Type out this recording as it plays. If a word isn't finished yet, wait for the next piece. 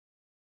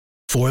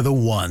For the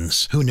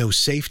ones who know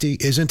safety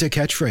isn't a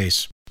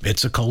catchphrase,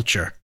 it's a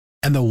culture.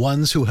 And the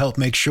ones who help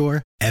make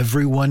sure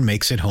everyone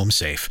makes it home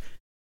safe.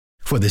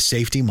 For the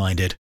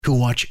safety-minded who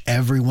watch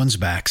everyone's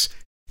backs,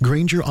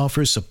 Grainger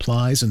offers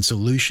supplies and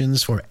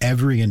solutions for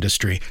every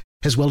industry,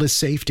 as well as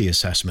safety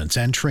assessments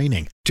and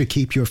training to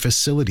keep your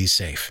facilities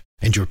safe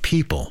and your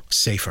people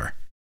safer.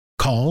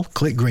 Call,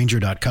 click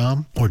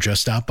Grainger.com, or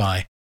just stop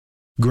by.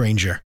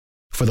 Grainger,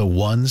 for the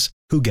ones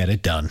who get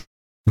it done.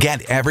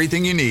 Get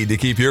everything you need to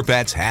keep your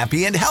pets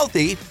happy and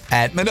healthy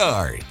at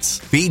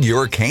Menards. Feed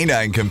your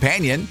canine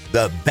companion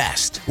the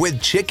best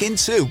with chicken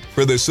soup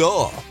for the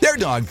soul. Their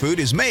dog food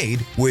is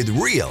made with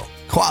real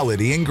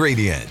quality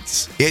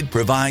ingredients. It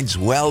provides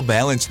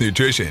well-balanced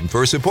nutrition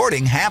for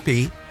supporting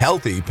happy,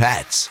 healthy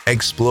pets.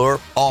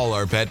 Explore all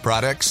our pet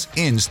products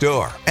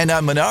in-store and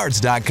on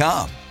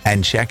Menards.com.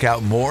 And check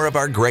out more of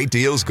our great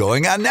deals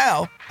going on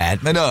now at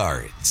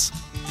Menards.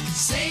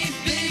 Save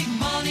big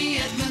money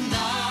at Menards.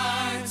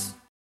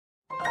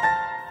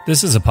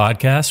 This is a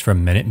podcast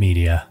from Minute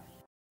Media.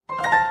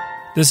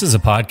 This is a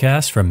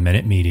podcast from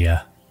Minute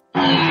Media.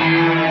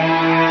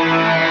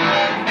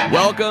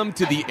 Welcome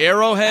to the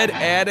Arrowhead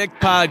Addict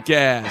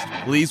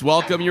Podcast. Please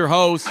welcome your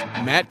hosts,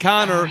 Matt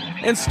Connor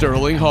and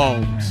Sterling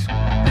Holmes.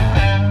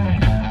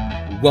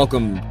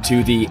 Welcome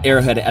to the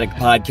Arrowhead Addict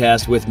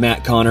Podcast with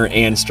Matt Connor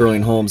and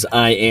Sterling Holmes.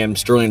 I am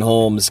Sterling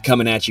Holmes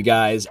coming at you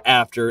guys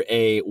after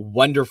a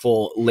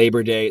wonderful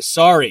Labor Day.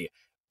 Sorry,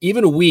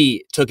 even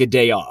we took a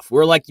day off.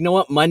 We're like, you know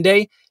what,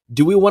 Monday,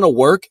 do we want to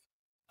work?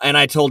 And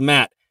I told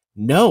Matt,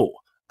 no,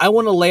 I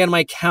want to lay on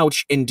my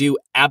couch and do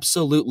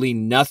absolutely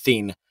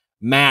nothing.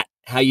 Matt,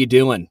 how you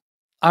doing?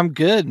 I'm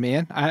good,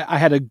 man. I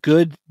had a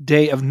good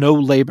day of no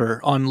labor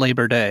on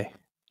Labor Day.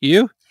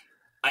 You?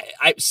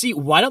 I see,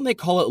 why don't they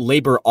call it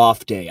Labor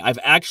Off Day? I've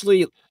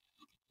actually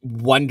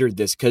wondered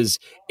this because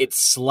it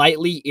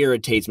slightly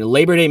irritates me.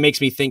 Labor Day makes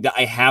me think that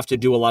I have to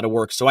do a lot of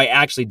work, so I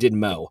actually did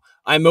mow.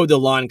 I mowed the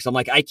lawn because I'm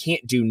like, I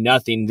can't do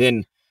nothing.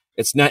 Then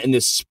it's not in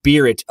the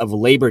spirit of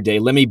Labor Day.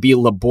 Let me be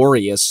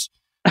laborious.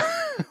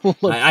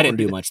 I didn't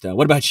do much, though.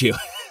 What about you?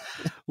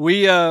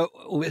 We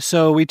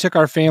took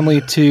our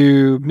family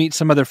to meet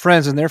some other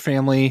friends and their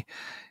family,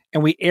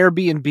 and we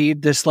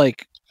Airbnb'd this,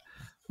 like,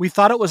 we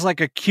thought it was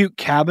like a cute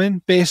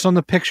cabin based on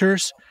the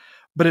pictures,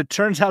 but it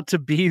turns out to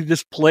be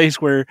this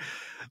place where,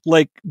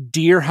 like,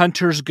 deer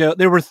hunters go.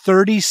 There were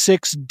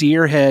 36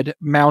 deer head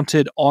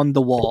mounted on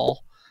the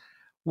wall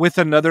with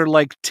another,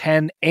 like,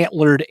 10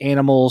 antlered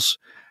animals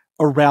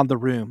around the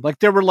room. Like,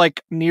 there were,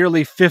 like,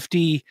 nearly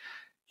 50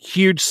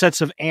 huge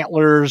sets of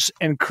antlers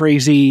and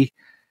crazy.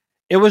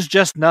 It was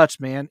just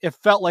nuts, man. It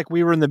felt like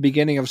we were in the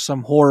beginning of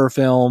some horror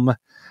film.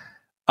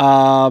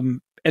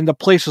 And the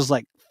place was,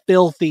 like,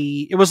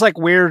 filthy. It was like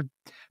where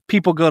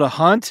people go to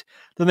hunt,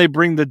 then they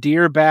bring the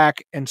deer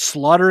back and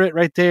slaughter it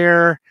right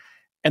there,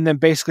 and then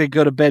basically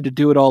go to bed to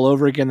do it all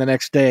over again the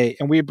next day.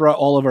 And we brought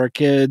all of our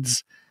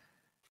kids.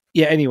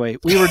 Yeah, anyway,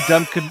 we were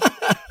dumb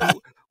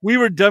we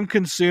were dumb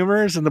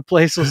consumers, and the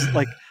place was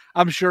like,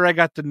 I'm sure I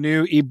got the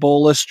new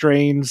Ebola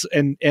strains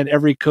and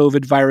every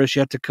COVID virus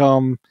yet to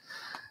come.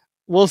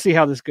 We'll see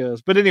how this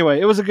goes. But anyway,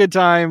 it was a good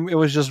time. It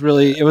was just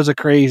really, it was a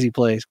crazy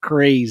place.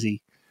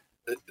 Crazy.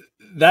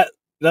 That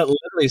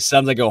literally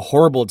sounds like a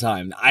horrible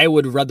time. I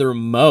would rather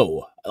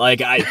mow.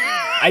 Like,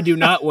 I do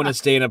not want to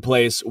stay in a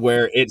place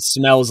where it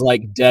smells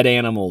like dead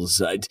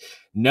animals.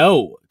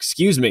 No,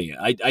 excuse me.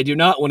 I do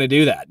not want to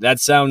do that. That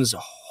sounds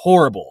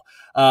horrible.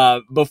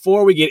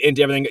 Before we get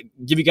into everything,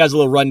 give you guys a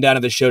little rundown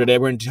of the show today.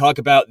 We're going to talk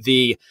about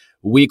the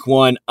Week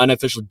 1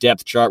 unofficial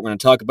depth chart. We're going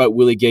to talk about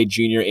Willie Gay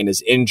Jr. and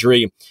his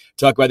injury.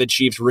 Talk about the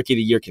Chiefs Rookie of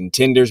the Year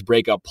contenders,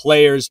 breakout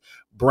players,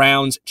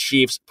 Browns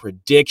Chiefs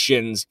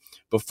predictions.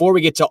 Before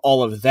we get to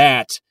all of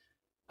that,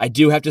 I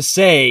do have to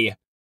say,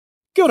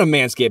 go to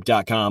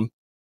manscaped.com.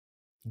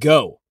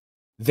 Go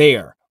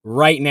there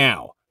right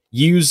now.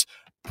 Use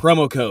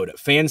promo code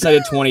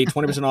FANSIDED20,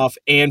 20% off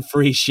and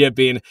free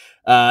shipping.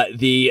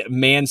 The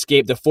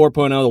Manscaped, the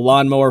 4.0, the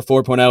Lawnmower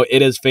 4.0,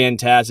 it is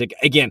fantastic.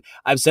 Again,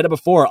 I've said it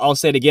before, I'll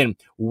say it again,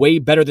 way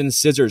better than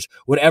scissors.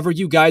 Whatever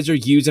you guys are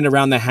using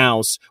around the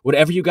house,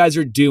 whatever you guys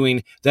are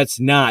doing that's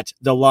not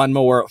the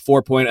Lawnmower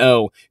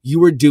 4.0,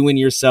 you are doing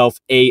yourself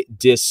a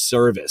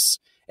disservice.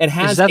 It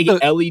has a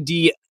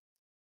LED...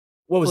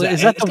 What was that?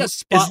 It's got a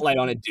spotlight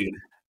on it, dude.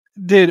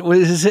 Dude,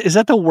 is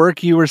that the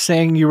work you were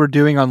saying you were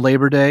doing on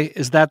Labor Day?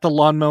 Is that the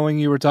lawn mowing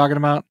you were talking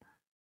about?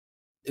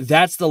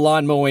 That's the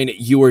lawn mowing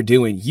you were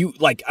doing.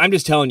 I'm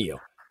just telling you,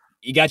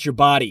 you got your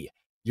body,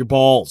 your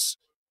balls,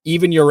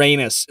 even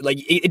Uranus. Like,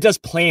 it does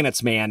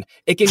planets, man.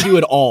 It can do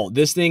it all.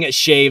 This thing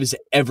shaves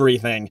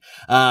everything.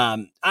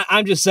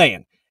 I'm just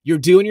saying, you're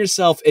doing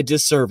yourself a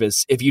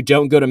disservice if you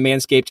don't go to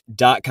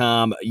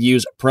manscaped.com,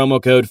 use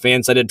promo code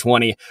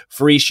FANSIDED20,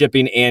 free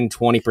shipping and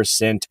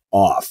 20%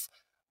 off.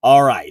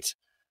 All right.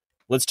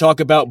 Let's talk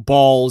about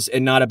balls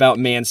and not about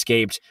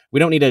Manscaped. We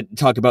don't need to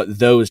talk about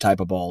those type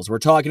of balls. We're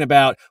talking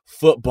about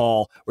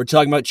football. We're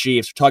talking about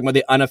Chiefs. We're talking about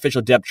the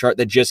unofficial depth chart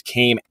that just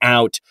came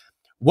out.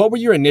 What were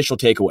your initial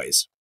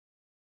takeaways?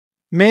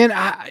 Man,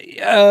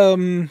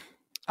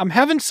 I'm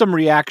having some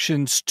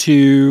reactions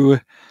to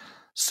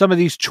some of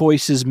these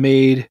choices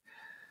made.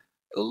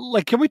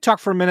 Like, can we talk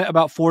for a minute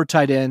about 4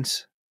 tight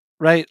ends?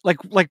 Right?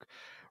 Like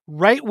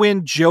right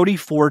when Jody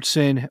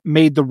Fortson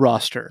made the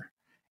roster,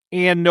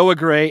 and Noah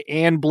Gray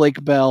and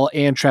Blake Bell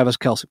and Travis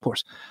Kelce, of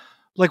course.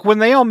 Like, when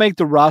they all make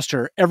the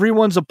roster,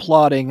 everyone's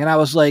applauding, and I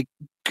was like,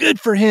 good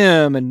for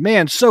him, and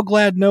man, so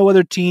glad no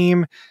other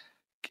team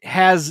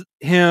has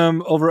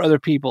him over other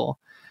people.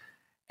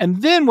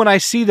 And then when I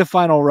see the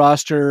final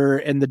roster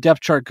and the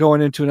depth chart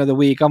going into another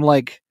week, I'm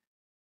like,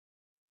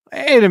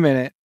 wait a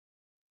minute.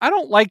 I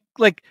don't like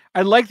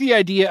I like the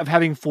idea of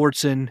having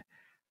Fortson.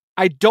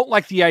 I don't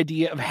like the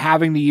idea of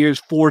having to use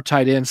 4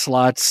 tight end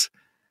slots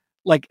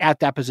like at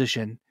that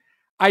position.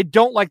 I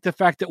don't like the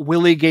fact that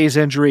Willie Gay's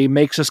injury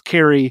makes us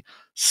carry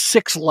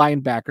 6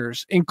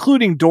 linebackers,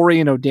 including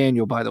Dorian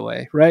O'Daniel, by the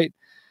way, right?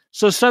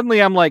 So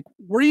suddenly I'm like,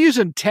 we're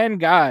using 10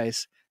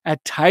 guys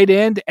at tight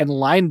end and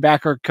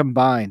linebacker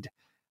combined.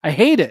 I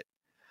hate it.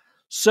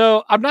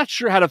 So I'm not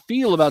sure how to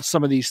feel about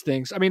some of these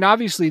things. I mean,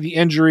 obviously the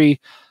injury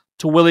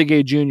to Willie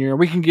Gay Jr.,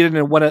 we can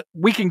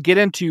get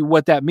into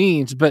what that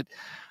means, but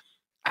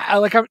I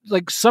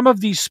like some of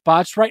these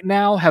spots right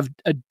now have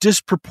a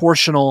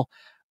disproportional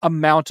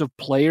amount of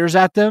players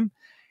at them.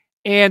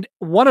 And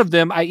one of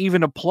them I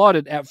even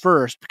applauded at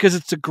first because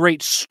it's a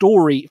great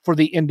story for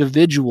the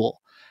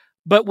individual.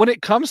 But when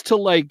it comes to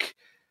like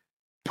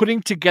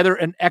putting together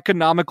an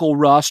economical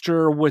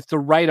roster with the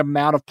right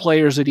amount of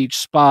players at each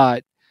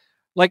spot,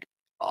 like,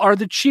 are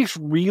the Chiefs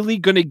really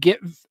going to get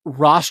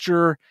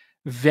roster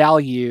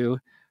value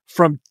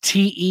from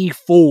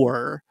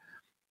TE4?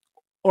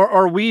 Or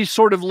are we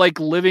sort of like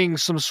living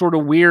some sort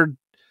of weird,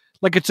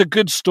 like it's a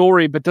good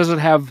story, but doesn't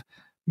have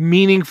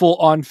meaningful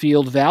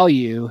on-field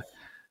value?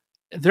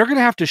 They're going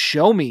to have to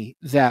show me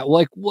that.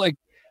 Like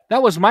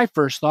that was my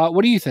first thought.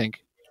 What do you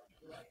think?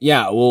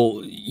 Yeah,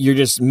 well, you're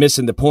just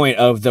missing the point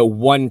of the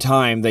one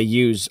time they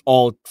use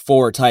all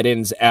 4 tight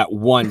ends at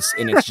once,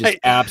 and it's just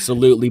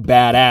absolutely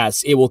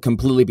badass. It will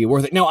completely be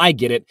worth it. No, I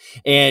get it,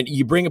 and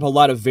you bring up a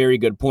lot of very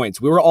good points.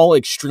 We were all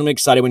extremely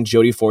excited when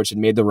Jody Fortson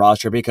made the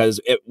roster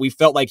because we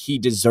felt like he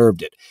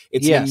deserved it.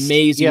 It's an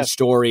amazing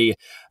story.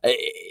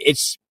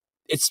 It's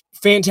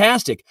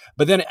fantastic.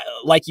 But then,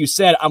 like you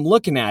said, I'm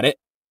looking at it,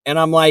 and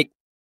I'm like,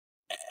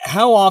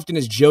 how often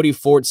is Jody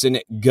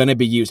Fortson going to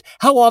be used?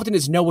 How often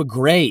is Noah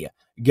Gray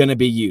going to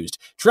be used?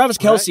 Travis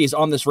Kelce is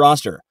on this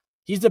roster.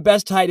 He's the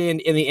best tight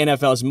end in the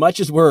NFL. As much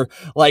as we're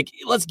like,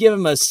 let's give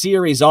him a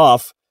series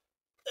off,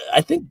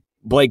 I think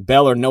Blake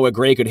Bell or Noah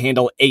Gray could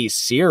handle a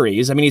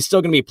series. I mean, he's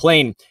still going to be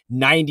playing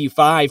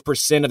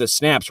 95% of the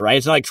snaps, right?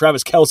 It's not like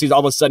Travis Kelce's all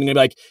of a sudden going to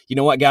be like, you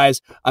know what,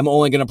 guys, I'm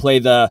only going to play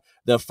the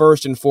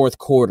first and fourth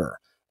quarter.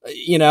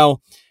 You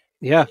know?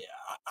 Yeah.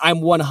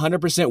 I'm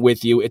 100%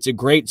 with you. It's a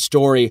great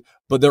story,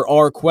 but there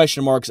are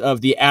question marks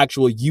of the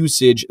actual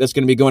usage that's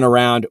going to be going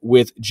around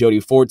with Jody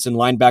Fortson.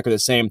 Linebacker the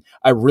same.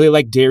 I really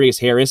like Darius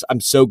Harris.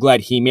 I'm so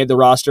glad he made the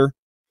roster.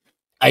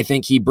 I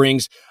think he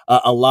brings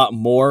a lot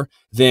more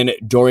than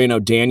Dorian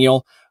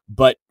O'Daniel.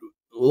 But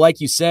like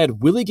you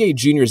said, Willie Gay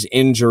Jr.'s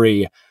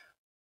injury,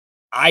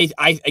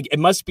 it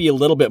must be a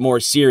little bit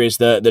more serious,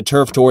 the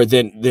turf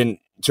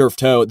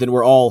toe than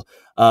we're all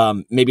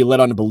maybe led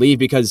on to believe,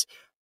 because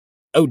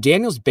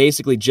O'Daniel's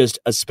basically just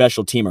a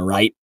special teamer,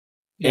 right?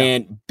 Yeah.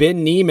 And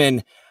Ben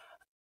Niemann,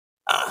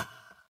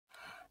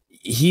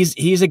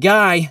 he's a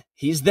guy.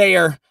 He's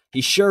there.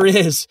 He sure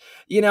is.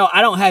 You know,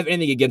 I don't have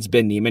anything against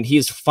Ben Niemann.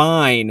 He's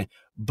fine.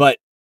 But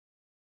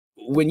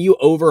when you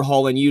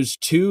overhaul and use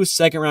 2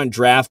 second-round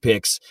draft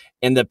picks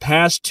in the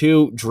past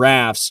 2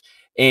 drafts,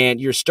 and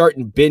you're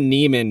starting Ben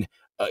Niemann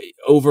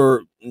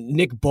over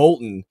Nick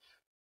Bolton,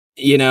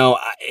 you know,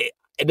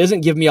 it doesn't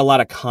give me a lot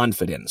of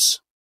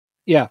confidence.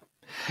 Yeah.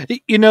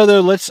 You know,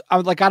 though,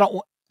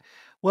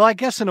 I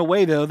guess in a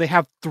way, though, they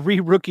have 3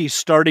 rookies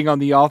starting on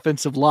the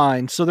offensive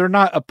line, so they're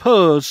not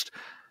opposed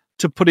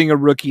to putting a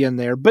rookie in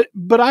there. But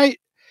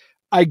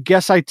I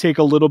guess I take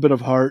a little bit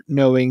of heart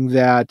knowing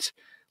that,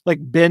 like,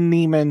 Ben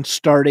Niemann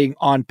starting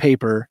on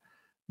paper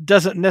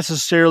doesn't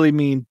necessarily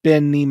mean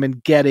Ben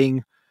Niemann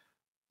getting,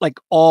 like,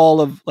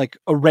 all of, like,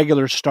 a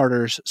regular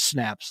starter's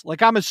snaps.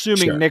 Like, I'm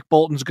assuming Nick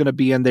Bolton's going to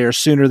be in there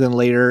sooner than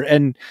later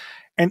and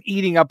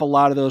eating up a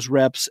lot of those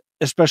reps,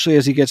 especially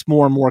as he gets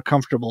more and more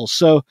comfortable.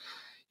 So,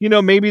 you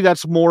know, maybe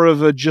that's more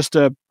of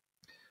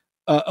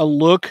a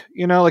look,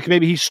 you know, like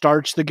maybe he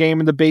starts the game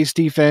in the base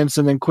defense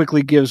and then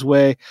quickly gives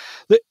way.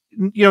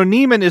 You know,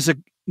 Niemann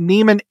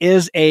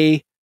is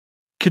a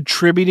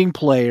contributing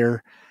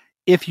player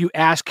if you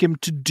ask him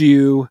to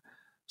do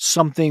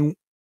something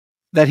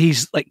that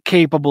he's like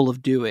capable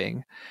of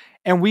doing.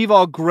 And we've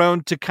all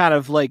grown to kind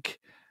of like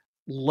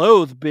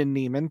loathe Ben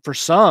Niemann for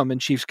some in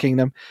Chiefs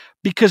Kingdom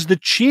because the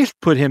Chiefs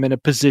put him in a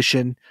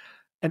position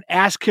and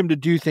ask him to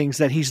do things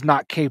that he's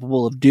not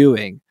capable of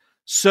doing.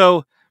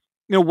 So,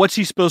 you know, what's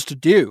he supposed to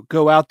do?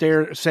 Go out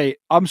there and say,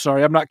 I'm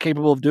sorry, I'm not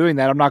capable of doing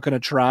that. I'm not going to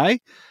try.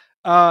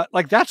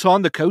 Like, that's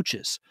on the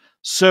coaches.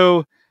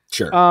 So,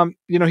 sure.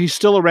 You know, he's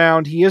still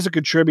around. He is a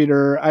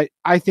contributor.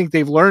 I think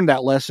they've learned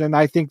that lesson.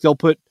 I think they'll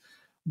put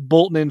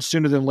bolting in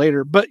sooner than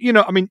later. But,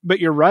 but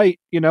you're right.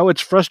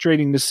 It's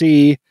frustrating to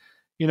see,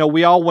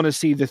 we all want to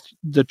see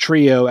the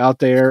trio out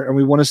there, and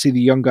we want to see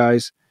the young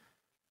guys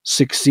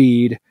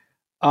succeed.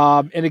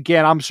 And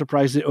again, I'm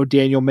surprised that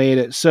O'Daniel made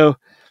it. So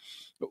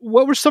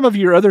what were some of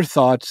your other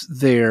thoughts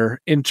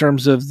there in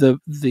terms of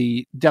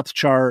the depth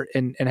chart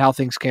and how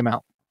things came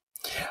out?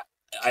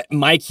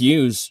 Mike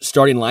Hughes,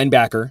 starting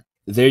linebacker.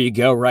 There you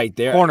go, right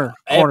there.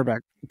 Cornerback.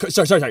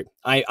 Sorry.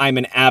 I'm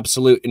an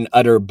absolute and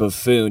utter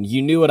buffoon.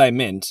 You knew what I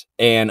meant,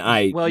 and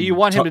you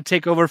want him to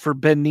take over for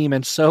Ben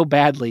Neiman so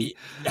badly.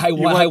 I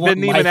want Ben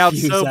Neiman out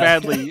so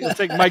badly. Let's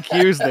take Mike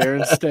Hughes there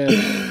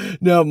instead.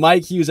 No,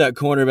 Mike Hughes at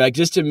cornerback.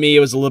 Just to me, it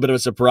was a little bit of a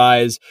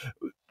surprise.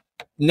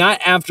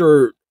 Not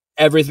after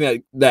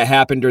everything that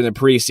happened during the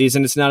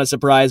preseason, it's not a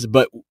surprise.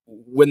 But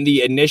when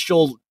the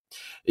initial,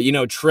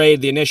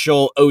 trade, the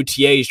initial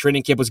OTAs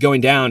training camp was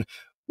going down,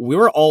 we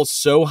were all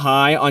so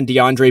high on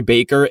DeAndre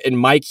Baker, and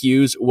Mike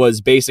Hughes was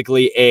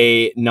basically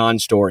a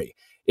non-story.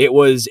 It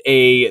was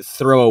a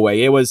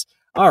throwaway. It was,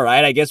 all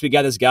right, I guess we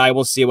got this guy.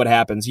 We'll see what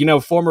happens.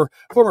 Former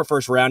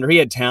first rounder. He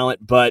had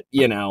talent, but,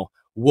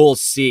 we'll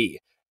see.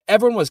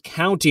 Everyone was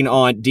counting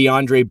on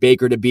DeAndre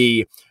Baker to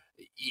be,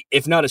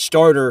 if not a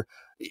starter,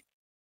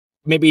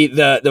 maybe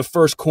the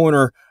first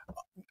corner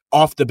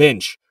off the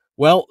bench.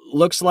 Well,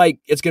 looks like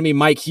it's going to be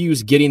Mike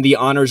Hughes getting the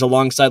honors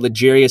alongside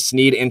L'Jarius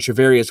Sneed and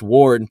Travarius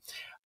Ward.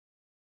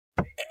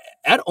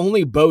 That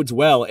only bodes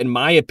well, in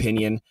my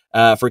opinion,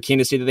 for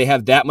Kansas City, that they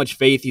have that much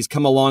faith. He's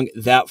come along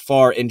that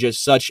far in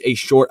just such a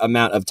short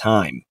amount of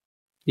time.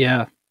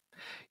 Yeah.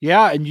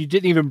 Yeah, and you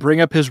didn't even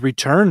bring up his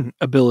return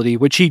ability,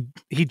 which he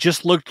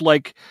just looked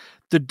like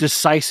the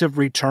decisive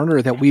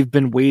returner that we've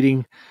been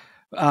waiting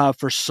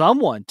for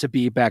someone to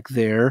be back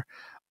there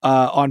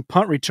on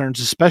punt returns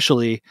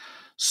especially.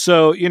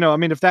 So,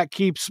 if that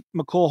keeps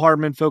Mecole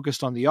Hardman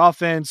focused on the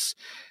offense,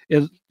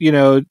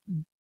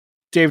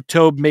 Dave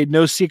Toub made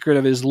no secret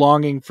of his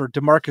longing for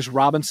Demarcus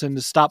Robinson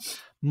to stop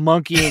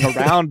monkeying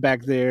around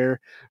back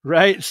there,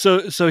 right? It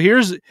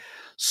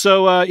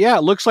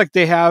looks like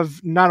they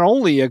have not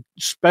only a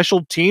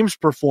special teams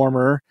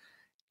performer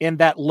in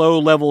that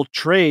low-level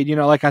trade,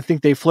 I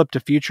think they flipped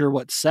a future,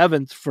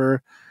 seventh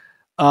for,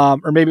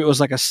 or maybe it was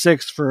like a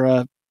sixth for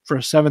a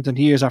seventh and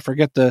Hughes. I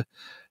forget the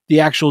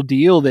actual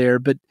deal there,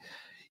 but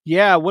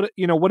yeah, what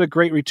a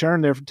great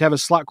return there to have a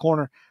slot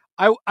corner.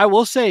 I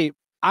will say,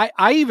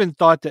 I even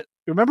thought that,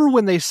 remember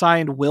when they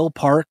signed Will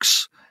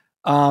Parks,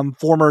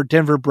 former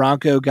Denver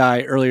Bronco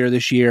guy earlier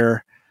this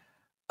year?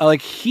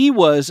 He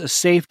was a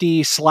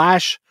safety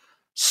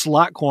 /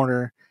 slot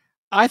corner.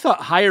 I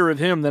thought higher of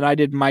him than I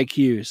did Mike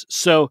Hughes.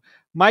 So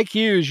Mike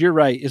Hughes, you're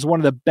right, is one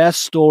of the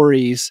best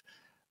stories,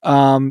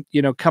 coming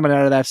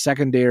out of that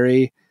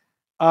secondary.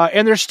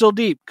 And they're still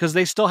deep because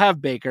they still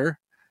have Baker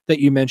that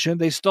you mentioned.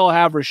 They still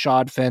have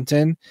Rashad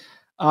Fenton.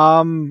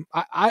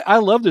 I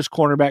love this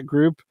cornerback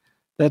group.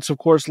 That's, of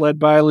course, led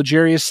by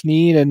L'Jarius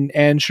Sneed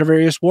and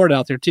Travarius Ward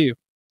out there, too.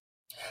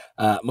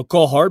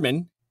 Mecole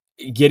Hardman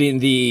getting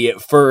the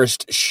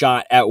first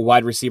shot at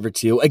wide receiver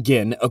 2,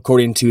 again,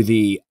 according to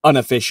the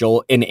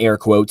unofficial, in air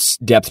quotes,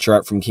 depth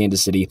chart from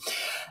Kansas City.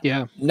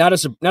 Yeah. Not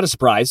a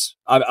surprise.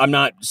 I'm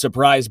not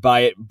surprised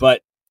by it,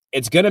 but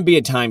it's going to be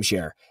a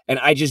timeshare. And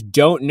I just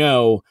don't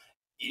know,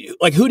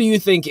 who do you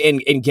think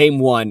in game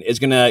one is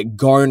going to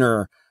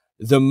garner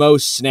the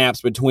most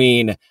snaps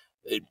between,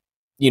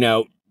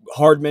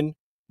 Hardman,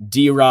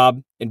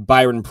 D-Rob, and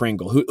Byron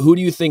Pringle? Who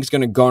do you think is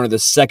going to garner the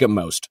second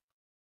most?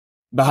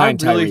 Behind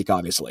Tyreek,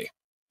 obviously.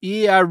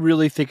 Yeah, I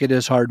really think it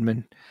is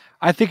Hardman.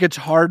 I think it's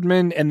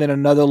Hardman and then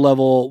another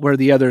level where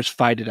the others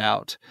fight it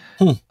out.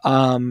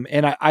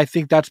 And I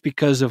think that's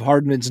because of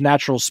Hardman's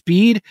natural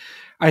speed.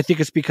 I think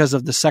it's because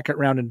of the second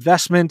round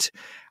investment.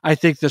 I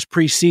think this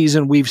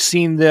preseason we've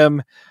seen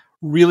them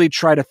really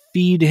try to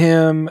feed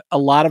him a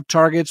lot of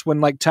targets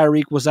when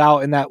Tyreek was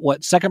out in that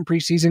second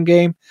preseason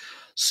game.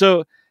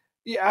 So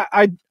yeah,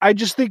 I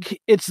just think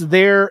it's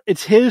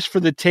his for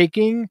the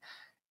taking.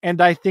 And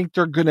I think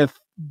they're going to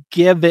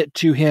give it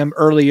to him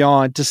early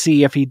on to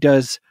see if he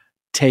does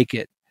take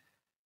it.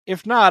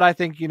 If not, I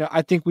think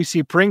we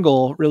see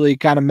Pringle really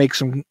kind of make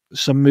some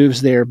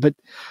moves there. But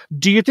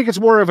do you think it's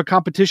more of a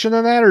competition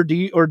than that, or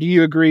do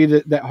you agree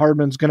that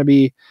Hardman's going to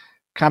be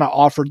kind of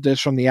offered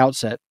this from the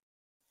outset?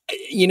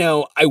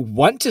 I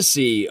want to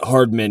see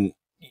Hardman,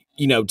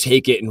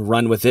 take it and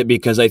run with it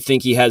because I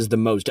think he has the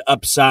most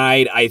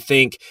upside. I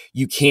think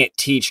you can't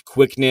teach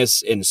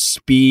quickness and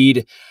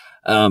speed.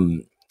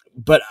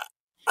 But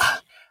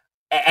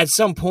at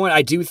some point,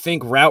 I do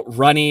think route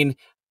running,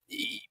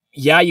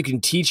 yeah, you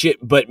can teach it,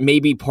 but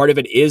maybe part of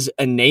it is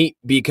innate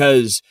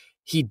because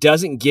he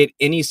doesn't get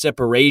any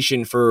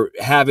separation for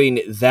having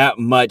that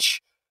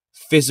much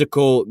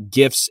physical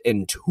gifts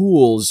and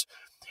tools.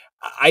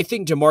 I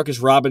think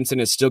Demarcus Robinson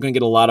is still going to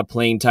get a lot of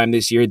playing time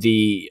this year.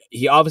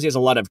 He obviously has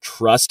a lot of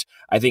trust.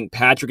 I think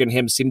Patrick and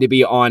him seem to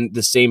be on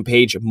the same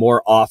page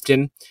more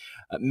often.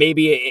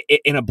 Maybe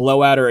in a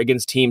blowout or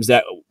against teams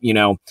that,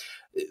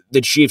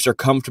 the Chiefs are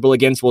comfortable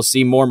against. We'll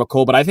see more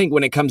McCole. But I think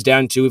when it comes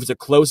down to if it's a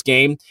close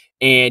game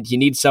and you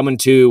need someone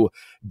to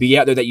be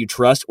out there that you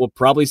trust, we'll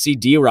probably see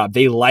D-Rob.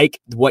 They like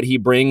what he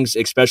brings,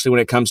 especially when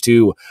it comes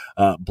to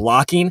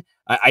blocking.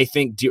 I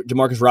think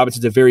Demarcus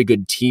Robinson's a very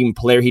good team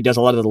player. He does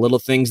a lot of the little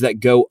things that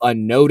go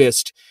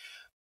unnoticed.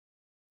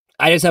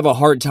 I just have a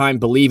hard time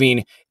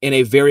believing in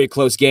a very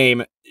close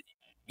game,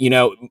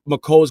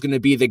 McCole is going to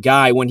be the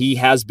guy when he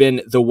has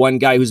been the one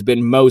guy who's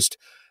been most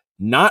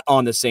not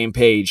on the same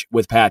page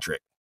with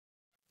Patrick.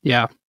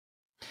 Yeah.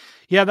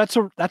 Yeah, that's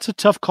a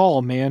tough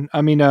call, man.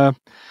 I mean, a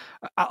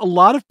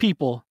lot of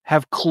people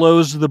have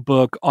closed the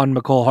book on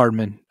McCole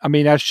Hardman. I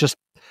mean, that's just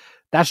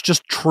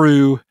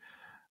true.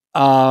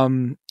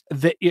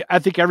 I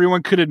think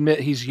everyone could admit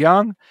he's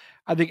young.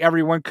 I think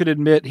everyone could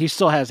admit he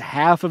still has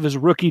half of his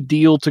rookie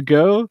deal to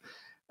go.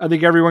 I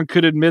think everyone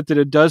could admit that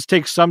it does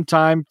take some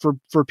time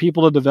for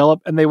people to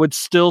develop, and they would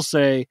still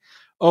say,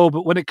 oh,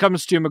 but when it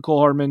comes to McCole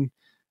Hardman,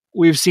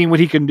 we've seen what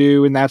he can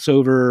do, and that's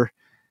over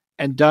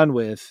and done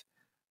with.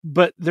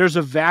 But there's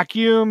a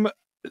vacuum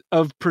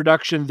of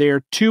production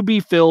there to be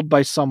filled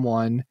by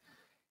someone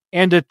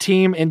and a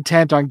team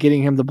intent on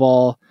getting him the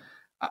ball.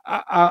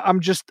 I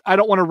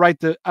don't want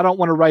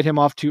to write him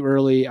off too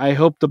early. I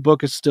hope the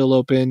book is still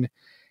open.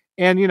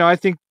 And, I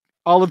think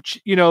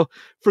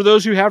for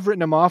those who have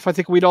written him off, I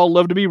think we'd all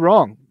love to be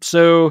wrong.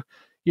 So,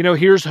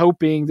 here's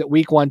hoping that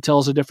week one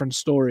tells a different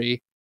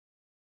story.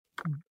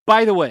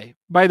 By the way,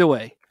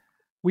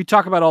 we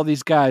talk about all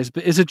these guys,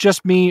 but is it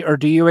just me, or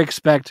do you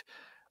expect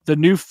the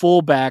new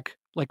fullback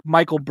like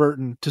Michael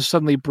Burton to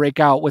suddenly break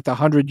out with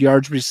 100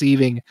 yards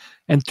receiving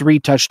and 3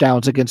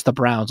 touchdowns against the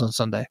Browns on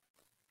Sunday?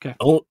 Okay.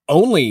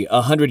 Only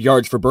 100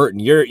 yards for Burton.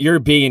 You're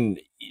being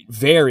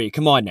very,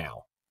 come on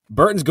now.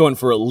 Burton's going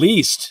for at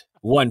least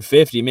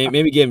 150,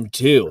 maybe give him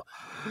 2.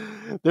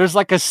 There's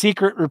like a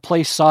secret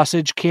replace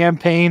sausage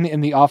campaign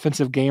in the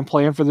offensive game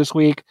plan for this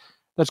week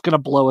that's going to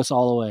blow us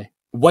all away.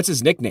 What's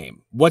his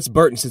nickname? What's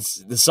Burton?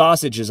 Since the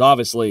sausage is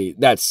obviously,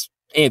 that's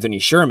Anthony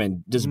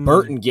Sherman. Does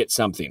Burton get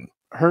something?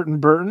 Hurtin'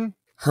 Burton?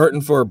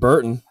 Hurtin' for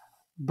Burton.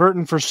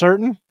 Burton for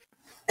certain?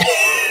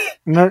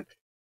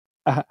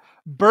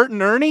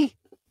 Burton Ernie?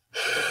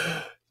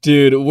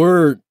 Dude,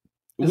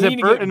 Is it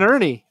Bert and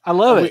Ernie? I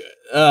love it.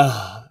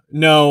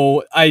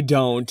 No, I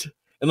don't.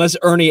 Unless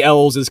Ernie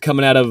Els is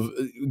coming out of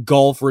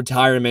golf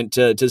retirement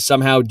to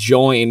somehow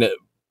join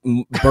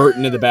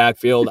Burton in the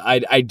backfield.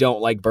 I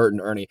don't like Burton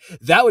Ernie.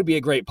 That would be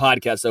a great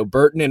podcast, though.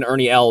 Burton and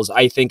Ernie Els.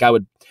 I think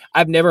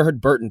I've never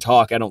heard Burton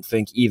talk, I don't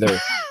think either.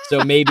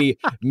 So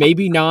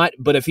maybe not.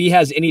 But if he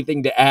has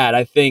anything to add,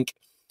 I think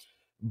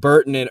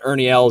Burton and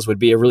Ernie Els would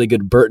be a really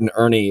good Burton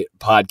Ernie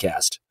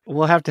podcast.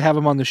 We'll have to have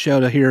him on the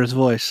show to hear his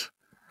voice.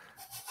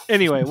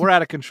 Anyway, we're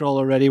out of control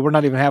already. We're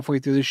not even halfway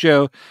through the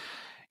show.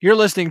 You're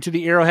listening to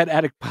the Arrowhead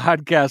Addict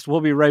Podcast.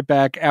 We'll be right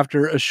back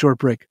after a short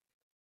break.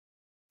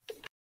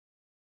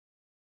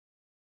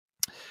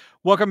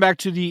 Welcome back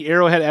to the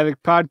Arrowhead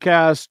Addict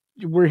Podcast.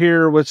 We're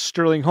here with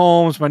Sterling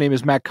Holmes. My name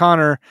is Matt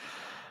Connor.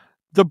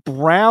 The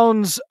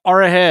Browns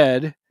are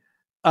ahead.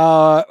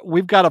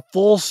 We've got a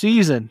full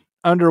season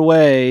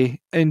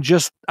underway, and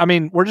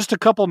we're just a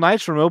couple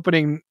nights from the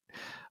opening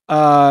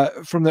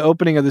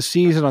of the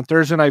season on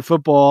Thursday Night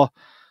Football.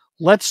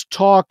 Let's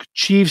talk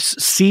Chiefs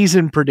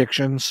season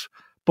predictions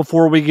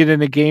before we get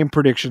into game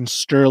predictions,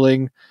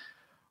 Sterling.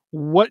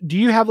 What do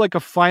you have, like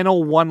a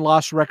final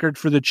 1-loss record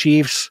for the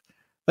Chiefs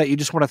that you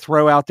just want to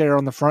throw out there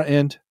on the front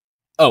end?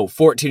 Oh,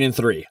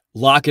 14-3.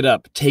 Lock it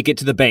up. Take it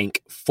to the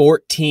bank.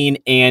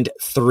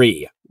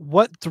 14-3.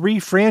 What 3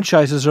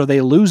 franchises are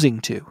they losing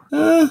to?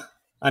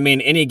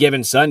 Any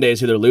given Sunday is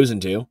who they're losing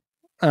to.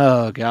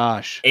 Oh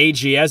gosh,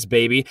 AGS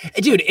baby,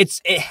 dude! It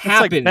happens.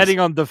 It's like betting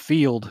on the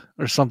field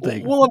or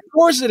something. Well, of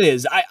course it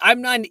is.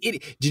 I'm not an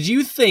idiot. Did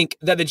you think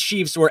that the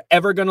Chiefs were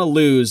ever going to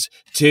lose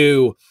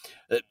to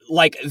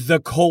like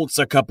the Colts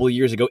a couple of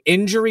years ago?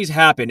 Injuries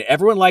happen.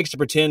 Everyone likes to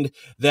pretend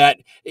that,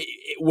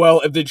 well,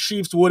 if the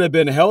Chiefs would have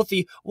been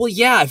healthy, well,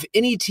 yeah, if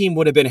any team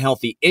would have been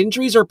healthy.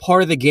 Injuries are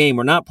part of the game.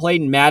 We're not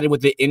playing Madden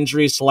with the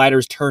injury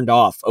sliders turned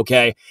off.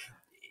 Okay.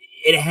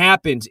 It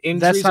happens.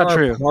 Injuries are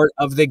true. Part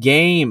of the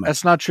game.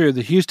 That's not true.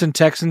 The Houston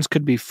Texans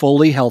could be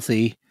fully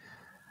healthy,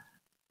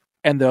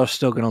 and they're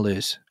still going to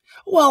lose.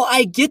 Well,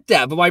 I get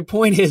that, but my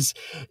point is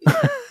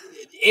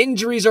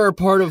injuries are a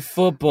part of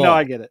football. No,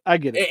 I get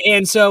it.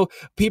 And so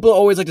people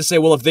always like to say,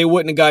 well, if they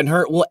wouldn't have gotten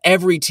hurt, well,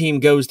 every team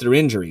goes through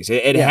injuries.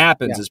 It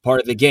happens as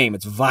part of the game.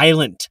 It's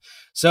violent.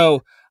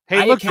 So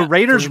hey, look, the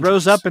Raiders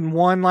rose up and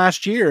won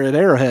last year at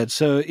Arrowhead.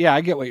 So, yeah,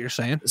 I get what you're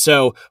saying.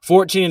 So,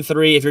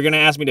 14-3, if you're going to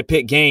ask me to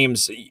pick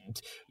games,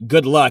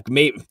 good luck.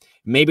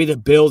 Maybe the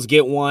Bills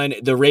get one,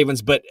 the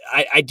Ravens, but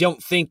I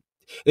don't think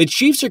the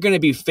Chiefs are going to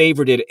be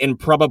favored in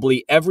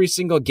probably every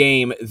single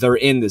game they're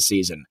in this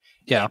season.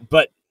 Yeah.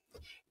 But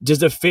does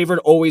the favorite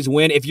always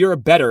win? If you're a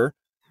bettor,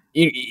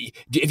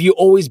 if you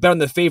always bet on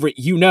the favorite,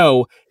 you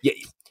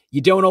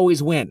don't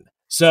always win.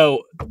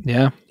 So,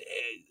 yeah.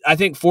 I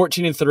think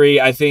 14-3.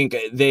 I think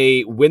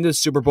they win the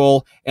Super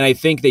Bowl, and I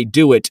think they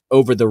do it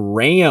over the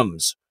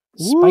Rams.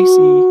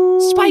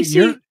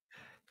 Spicy.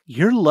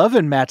 You're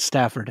loving Matt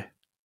Stafford.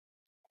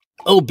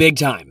 Oh, big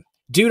time.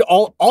 Dude,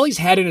 all he's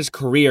had in his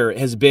career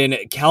has been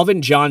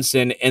Calvin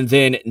Johnson and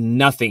then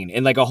nothing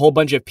and like a whole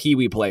bunch of Pee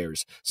Wee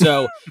players.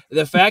 So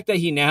the fact that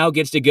he now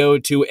gets to go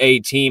to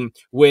a team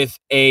with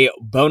a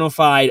bona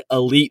fide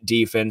elite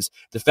defense,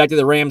 the fact that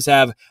the Rams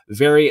have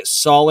very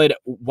solid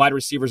wide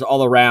receivers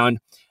all around,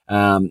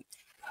 I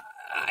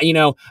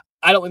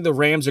don't think the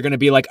Rams are going to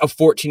be like a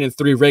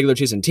 14-3 regular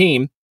season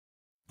team.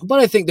 But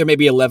I think they're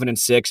maybe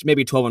 11-6,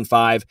 maybe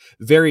 12-5,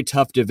 very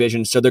tough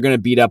division. So they're going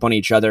to beat up on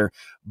each other.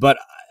 But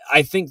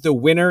I think the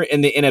winner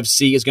in the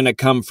NFC is going to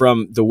come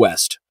from the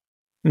West.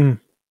 I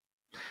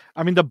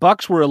mean, the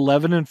Bucs were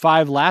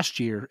 11-5 last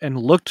year and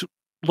looked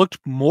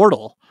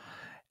mortal.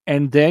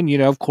 And then,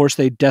 of course,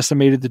 they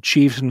decimated the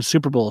Chiefs in the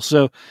Super Bowl.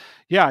 So,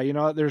 yeah,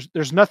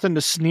 there's nothing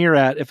to sneer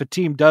at if a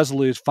team does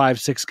lose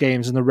 5-6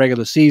 games in the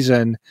regular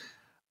season.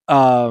 It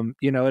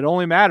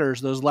only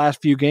matters those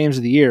last few games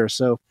of the year.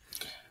 So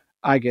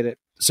I get it.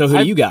 So who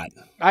do you got?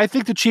 I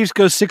think the Chiefs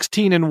go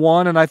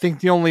 16-1, and I think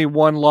the only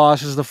one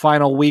loss is the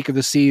final week of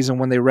the season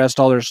when they rest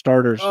all their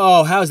starters.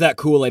 Oh, how's that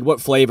Kool-Aid?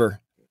 What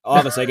flavor?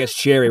 Obviously, I guess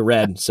cherry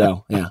red.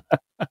 So, yeah.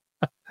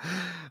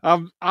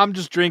 I'm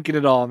just drinking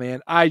it all,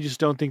 man. I just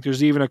don't think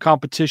there's even a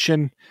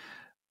competition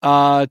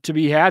to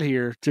be had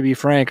here, to be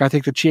frank. I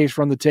think the Chiefs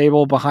run the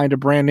table behind a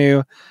brand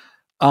new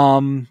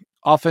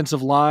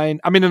offensive line.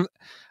 I mean,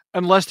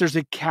 unless there's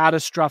a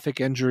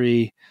catastrophic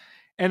injury.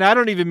 And I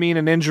don't even mean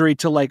an injury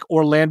to like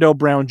Orlando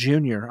Brown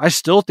Jr. I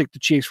still think the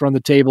Chiefs run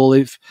the table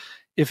if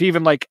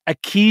even like a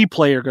key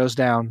player goes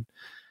down.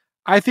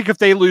 I think if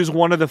they lose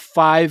one of the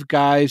 5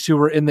 guys who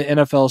were in the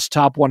NFL's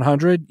top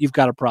 100, you've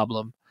got a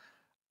problem.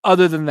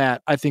 Other than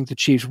that, I think the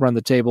Chiefs run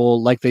the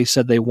table like they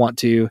said they want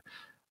to.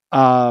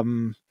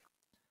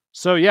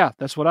 So yeah,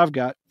 that's what I've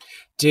got.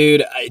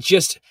 Dude,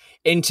 just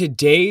in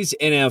today's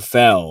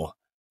NFL,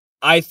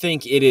 I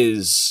think it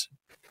is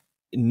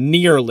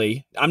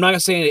nearly, I'm not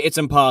saying it's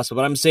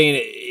impossible, but I'm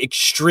saying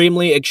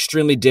extremely,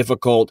 extremely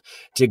difficult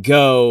to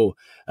go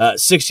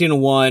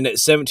 16-1,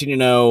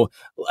 17-0.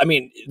 I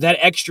mean, that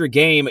extra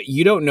game,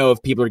 you don't know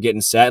if people are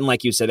getting set. And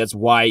like you said, that's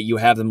why you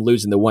have them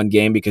losing the one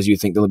game because you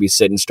think they'll be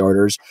sitting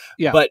starters.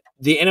 Yeah. But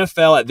the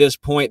NFL at this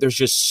point, there's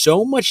just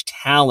so much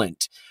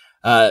talent.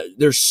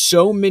 There's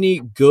so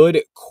many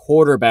good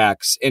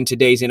quarterbacks in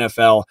today's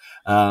NFL.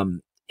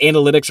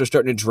 Analytics are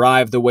starting to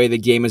drive the way the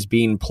game is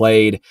being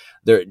played.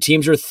 Their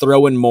teams are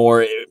throwing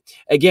more.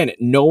 Again,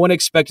 no one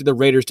expected the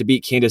Raiders to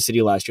beat Kansas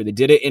City last year. They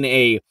did it in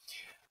a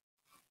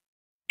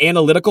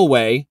analytical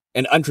way,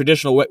 an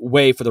untraditional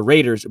way for the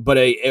Raiders, but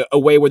a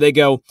way where they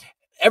go,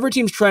 every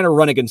team's trying to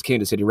run against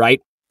Kansas City,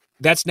 right?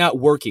 That's not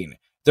working.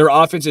 Their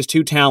offense is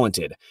too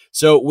talented.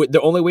 So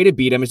the only way to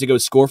beat them is to go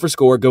score for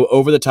score, go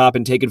over the top,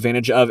 and take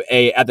advantage of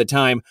at the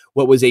time,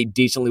 what was a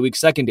decently weak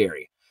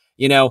secondary.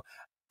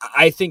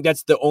 I think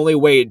that's the only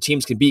way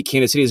teams can beat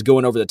Kansas City is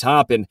going over the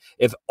top. And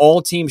if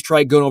all teams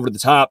try going over the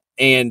top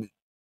and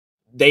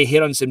they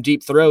hit on some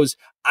deep throws,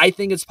 I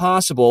think it's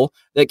possible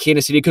that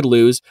Kansas City could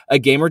lose a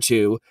game or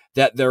two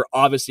that they're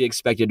obviously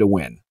expected to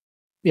win.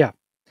 Yeah.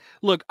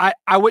 Look,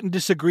 I wouldn't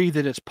disagree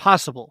that it's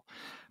possible.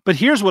 But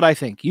here's what I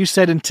think. You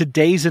said in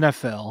today's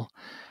NFL,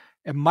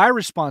 and my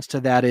response to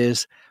that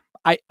is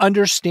I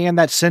understand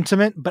that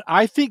sentiment, but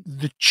I think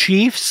the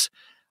Chiefs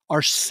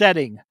are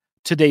setting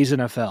today's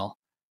NFL.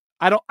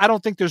 I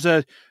don't think there's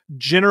a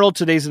general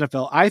today's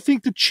NFL. I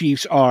think the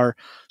Chiefs are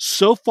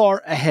so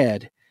far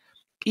ahead,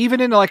 even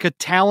in like a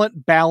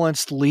talent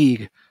balanced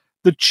league.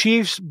 The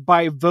Chiefs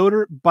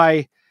voted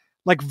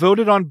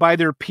on by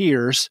their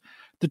peers.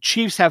 The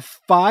Chiefs have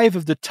 5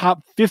 of the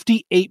top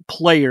 58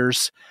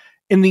 players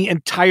in the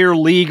entire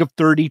league of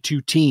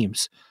 32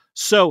 teams.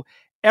 So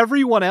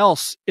everyone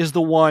else is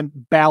the one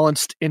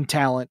balanced in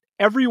talent.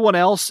 Everyone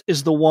else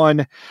is the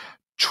one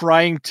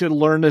trying to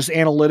learn this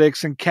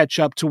analytics and catch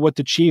up to what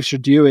the Chiefs are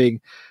doing.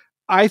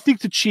 I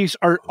think the Chiefs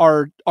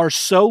are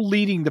so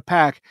leading the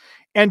pack.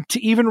 And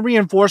to even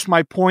reinforce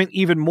my point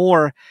even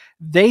more,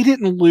 they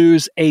didn't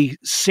lose a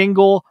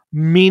single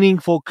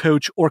meaningful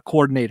coach or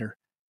coordinator.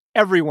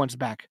 Everyone's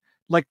back.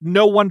 Like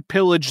no one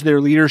pillaged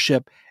their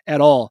leadership at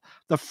all.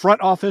 The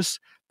front office,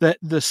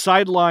 the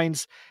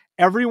sidelines,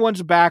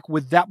 everyone's back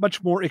with that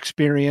much more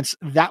experience,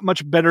 that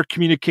much better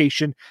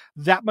communication,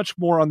 that much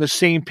more on the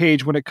same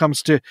page when it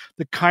comes to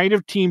the kind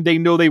of team they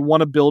know they want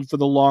to build for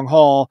the long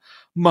haul.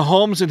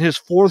 Mahomes in his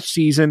 4th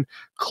season,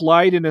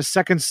 Clyde in his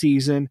 2nd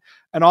season,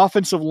 an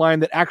offensive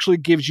line that actually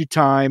gives you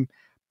time.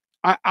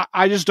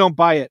 I just don't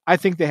buy it. I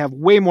think they have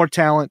way more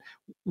talent,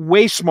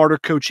 way smarter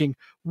coaching,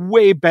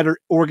 way better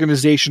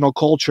organizational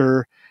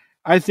culture.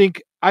 I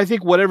think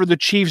whatever the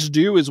Chiefs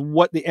do is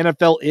what the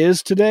NFL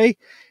is today.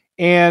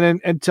 And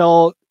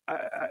until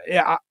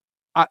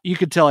you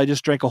could tell I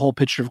just drank a whole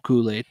pitcher of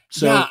Kool-Aid.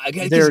 So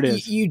yeah, there it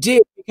is. You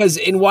did, because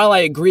and while I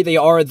agree they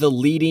are the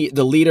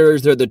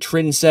leaders, they're the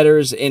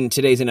trendsetters in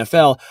today's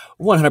NFL,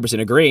 100%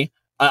 agree.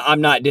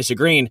 I'm not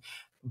disagreeing.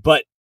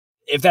 But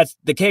if that's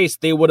the case,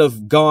 they would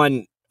have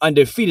gone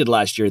undefeated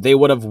last year. They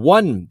would have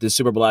won the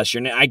Super Bowl last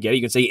year. And I get it.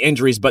 You can say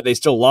injuries, but they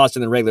still lost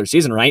in the regular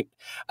season, right?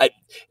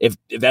 If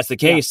that's the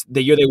case,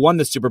 the year they won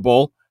the Super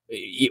Bowl,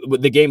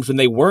 the games when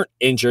they weren't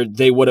injured,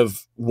 they would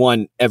have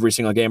won every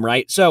single game,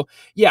 right? So,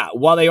 yeah,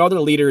 while they are the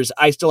leaders,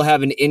 I still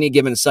have an any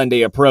given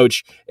Sunday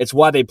approach. It's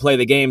why they play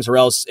the games, or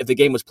else if the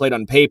game was played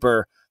on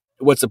paper,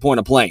 what's the point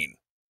of playing?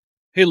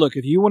 Hey, look,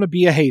 if you want to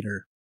be a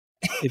hater,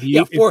 if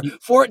you,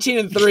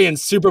 14-3 and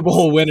Super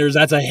Bowl winners,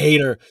 that's a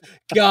hater.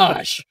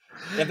 Gosh,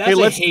 if that's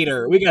a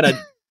hater, we got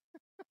to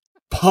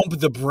pump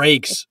the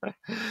brakes.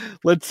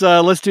 Let's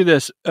do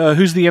this.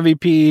 Who's the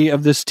MVP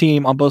of this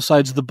team on both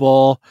sides of the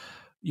ball?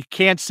 You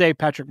can't say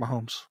Patrick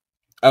Mahomes.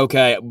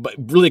 Okay, but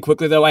really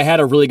quickly, though, I had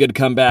a really good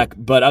comeback,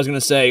 but I was going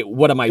to say,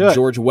 what am I,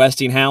 George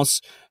Westinghouse?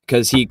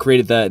 Because he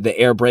created the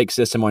air brake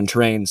system on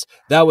trains.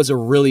 That was a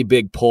really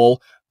big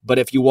pull, but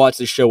if you watch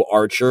the show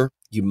Archer,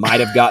 you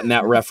might have gotten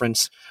that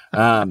reference.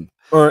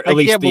 Or at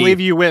least I can't believe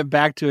you went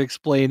back to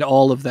explain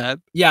all of that.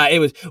 Yeah, it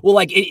was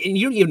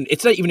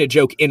it's not even a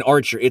joke in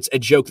Archer. It's a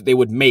joke that they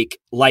would make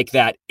like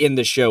that in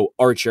the show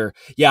Archer.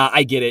 Yeah,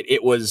 I get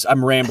it.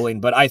 I'm rambling,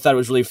 but I thought it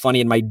was really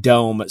funny in my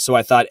dome. So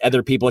I thought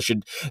other people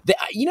should,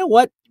 you know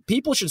what?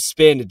 People should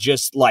spend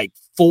just like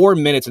 4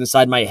 minutes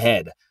inside my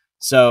head.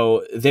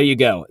 So there you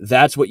go.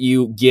 That's what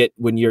you get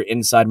when you're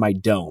inside my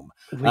dome.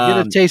 We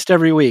get a taste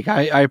every week.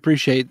 I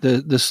appreciate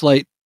the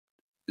slight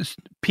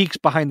peeks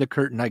behind the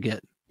curtain I get.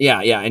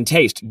 Yeah, and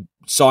taste.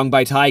 Song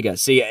by Tyga.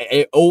 See,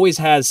 it always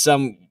has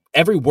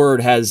every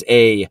word has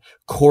a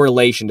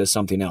correlation to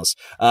something else.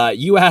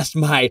 You asked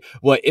my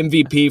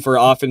MVP for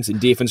offense and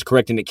defense,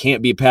 correct? And it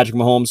can't be Patrick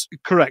Mahomes?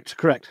 Correct.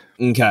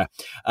 Okay.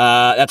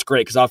 That's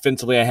great, because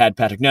offensively I had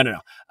Patrick. No.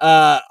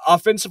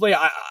 Offensively,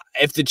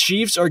 if the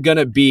Chiefs are going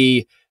to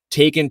be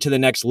taken to the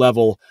next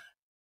level,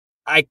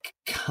 I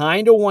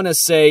kind of want to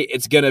say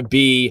it's going to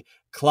be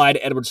Clyde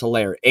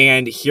Edwards-Helaire.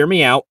 And hear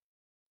me out.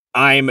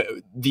 I'm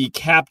the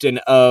captain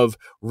of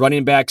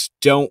running backs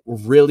don't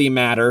really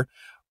matter,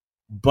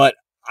 but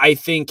I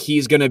think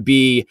he's going to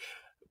be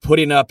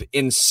putting up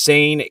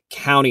insane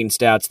counting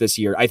stats this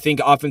year. I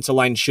think offensive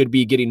line should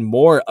be getting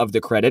more of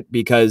the credit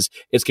because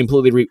it's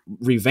completely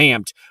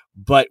revamped,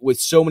 but with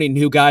so many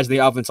new guys in the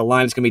offensive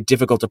line, it's going to be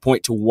difficult to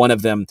point to one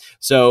of them.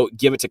 So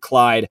give it to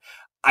Clyde.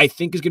 I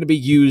think is going to be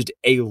used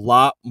a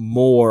lot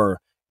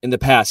more in the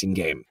passing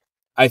game.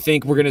 I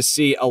think we're going to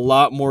see a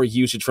lot more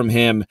usage from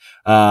him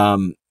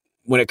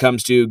when it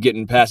comes to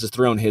getting passes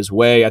thrown his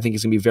way. I think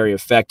he's going to be very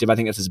effective. I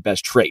think that's his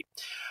best trait.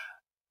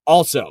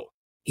 Also,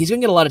 he's going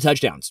to get a lot of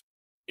touchdowns.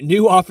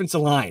 New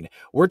offensive line.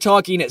 We're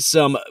talking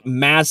some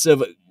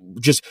massive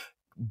just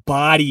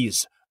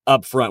bodies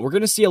up front. We're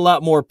going to see a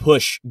lot more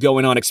push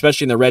going on,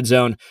 especially in the red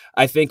zone.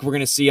 I think we're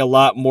going to see a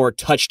lot more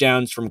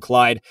touchdowns from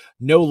Clyde.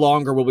 No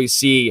longer will we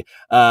see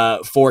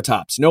four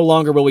tops. No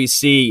longer will we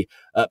see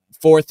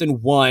 4th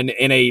and 1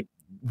 in a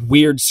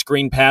weird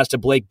screen pass to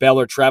Blake Bell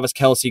or Travis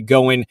Kelce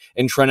going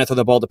and trying to throw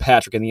the ball to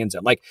Patrick in the end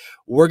zone. Like,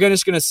 we're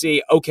just going to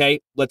see, okay,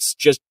 let's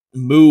just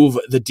move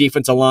the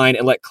defensive line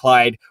and let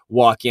Clyde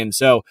walk in.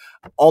 So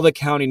all the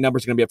counting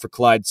numbers are going to be up for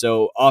Clyde.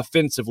 So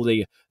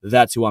offensively,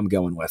 that's who I'm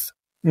going with.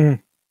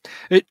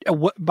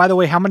 By the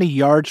way, how many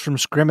yards from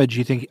scrimmage do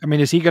you think? I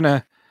mean, is he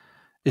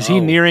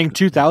nearing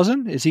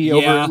 2,000? Is he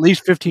over at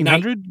least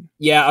 1,500?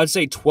 Yeah, I would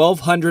say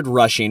 1,200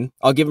 rushing.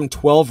 I'll give him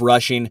 12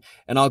 rushing,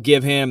 and I'll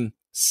give him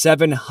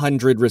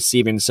 700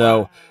 receiving.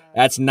 So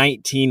that's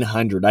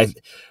 1,900.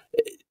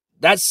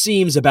 That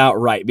seems about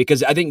right,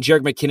 because I think Jerick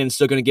McKinnon's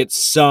still going to get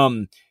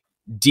some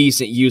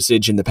decent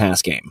usage in the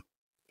pass game.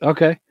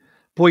 Okay.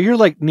 Boy, you're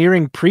like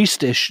nearing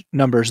Priest-ish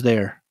numbers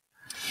there.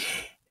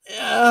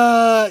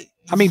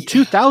 I mean,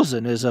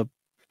 2,000 is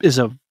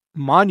a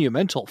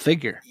monumental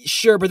figure.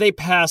 Sure, but they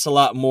pass a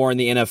lot more in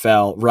the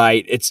NFL,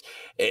 right?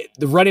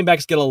 The running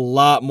backs get a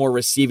lot more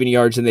receiving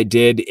yards than they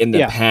did in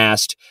the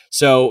past.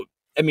 So,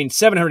 I mean,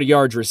 700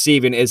 yards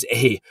receiving is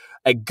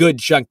a good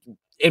chunk.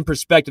 In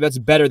perspective, that's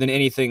better than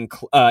anything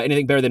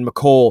better than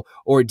McCole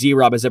or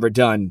D-Rob has ever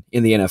done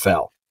in the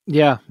NFL.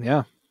 Yeah.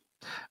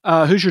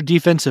 Who's your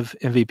defensive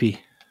MVP?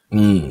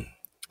 I'm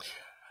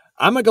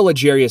going to go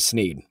L'Jarius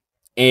Sneed.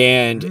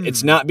 And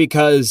it's not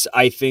because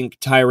I think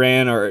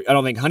Tyrann or I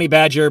don't think Honey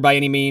Badger by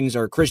any means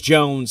or Chris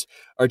Jones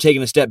are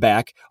taking a step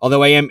back,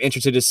 although I am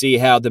interested to see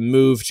how the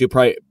move to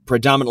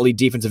predominantly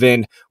defensive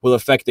end will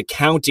affect the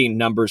counting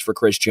numbers for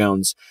Chris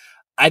Jones.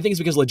 I think it's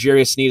because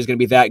L'Jarius Sneed is going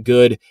to be that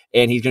good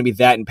and he's going to be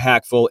that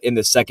impactful in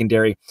the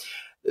secondary.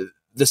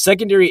 The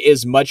secondary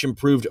is much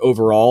improved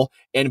overall,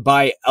 and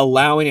by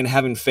allowing and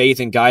having faith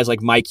in guys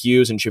like Mike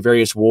Hughes and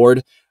Charvarius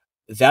Ward,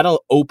 that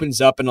opens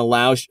up and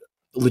allows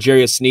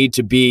L'Jarius Sneed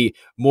to be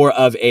more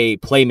of a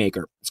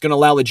playmaker. It's going to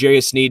allow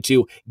L'Jarius Sneed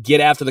to get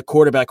after the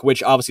quarterback,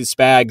 which obviously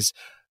Spags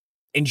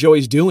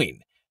enjoys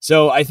doing.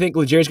 So I think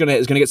L'Jarius is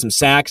going to get some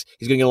sacks.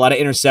 He's going to get a lot of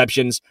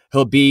interceptions.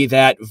 He'll be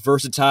that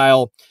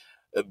versatile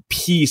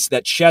piece,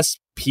 that chess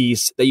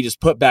piece that you just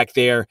put back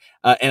there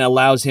and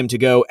allows him to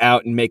go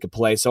out and make a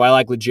play. So I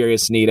like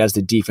L'Jarius Sneed as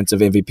the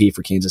defensive MVP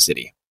for Kansas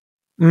City.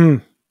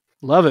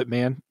 Love it,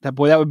 man. That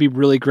would be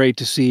really great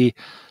to see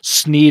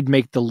Snead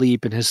make the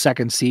leap in his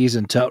second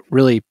season to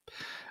really.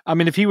 I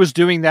mean, if he was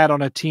doing that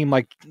on a team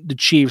like the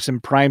Chiefs in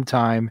prime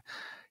time,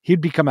 he'd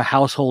become a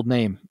household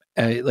name,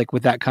 like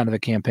with that kind of a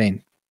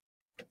campaign.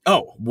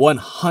 Oh,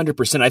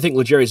 100%. I think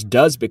L'Jarius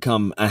does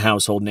become a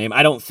household name.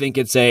 I don't think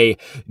it's a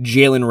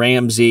Jalen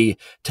Ramsey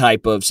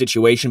type of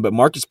situation, but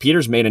Marcus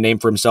Peters made a name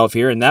for himself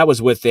here, and that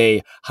was with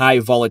a high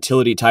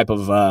volatility type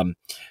of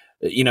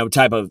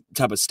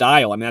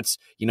style. I mean, that's,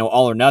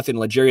 all or nothing.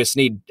 L'Jarius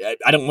Snead,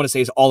 I don't want to say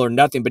he's all or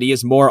nothing, but he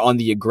is more on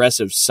the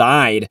aggressive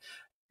side.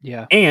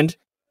 Yeah. And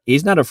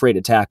he's not afraid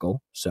to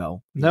tackle.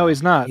 So no,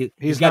 he's not.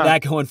 He's got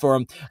that going for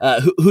him.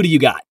 Who do you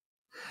got?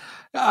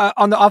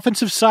 On the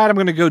offensive side, I'm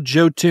going to go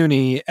Joe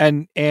Thuney,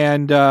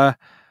 and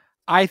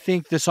I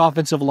think this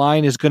offensive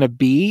line is going to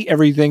be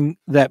everything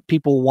that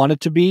people want it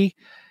to be.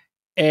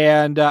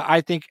 And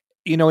I think,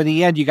 in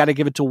the end, you got to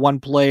give it to one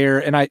player.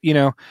 And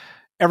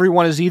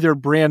everyone is either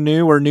brand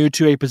new or new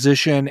to a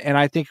position. And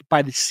I think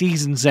by the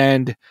season's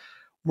end,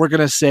 we're going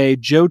to say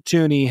Joe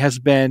Thuney has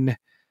been,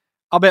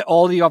 I'll bet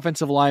all the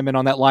offensive linemen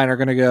on that line are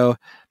going to go,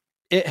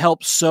 it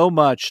helps so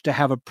much to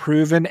have a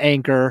proven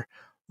anchor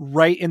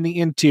right in the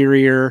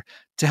interior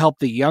to help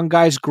the young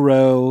guys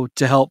grow,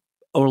 to help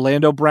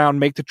Orlando Brown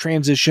make the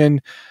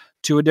transition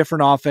to a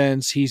different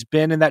offense. He's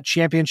been in that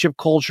championship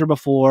culture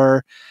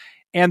before,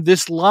 and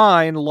this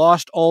line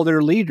lost all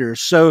their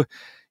leaders. So,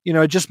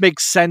 it just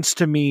makes sense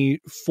to me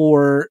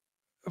for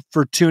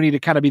Thuney to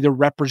kind of be the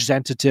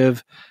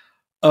representative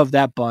of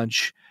that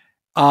bunch.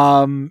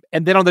 And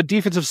then on the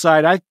defensive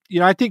side,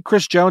 I think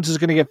Chris Jones is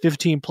going to get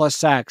 15 plus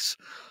sacks.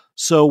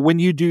 So when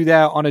you do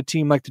that on a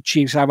team like the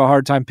Chiefs, I have a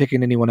hard time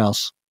picking anyone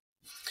else.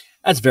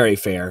 That's very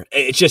fair.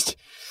 It's just,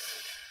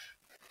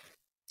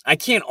 I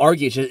can't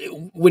argue. It's just,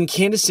 when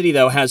Kansas City,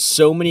 though, has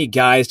so many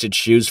guys to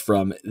choose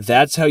from,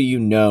 that's how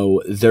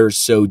they're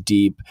so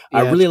deep. Yeah,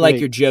 I really like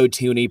your Joe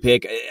Thuney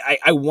pick.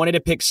 I wanted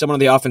to pick someone on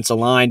the offensive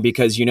line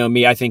because,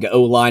 me, I think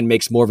O-line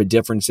makes more of a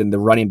difference than the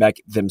running back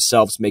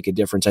themselves make a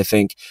difference. I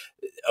think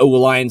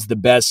O-line's the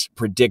best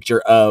predictor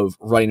of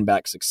running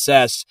back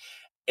success.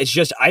 It's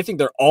just, I think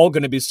they're all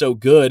going to be so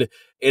good.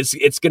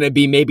 It's going to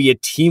be maybe a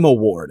team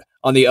award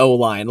on the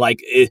O-line.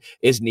 Like,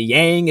 is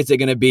Niang? Is it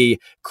going to be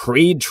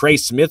Creed? Trey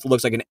Smith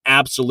looks like an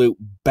absolute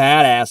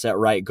badass at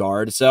right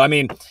guard. So, I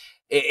mean,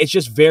 it's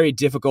just very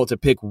difficult to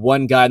pick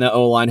one guy in the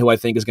O-line who I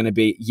think is going to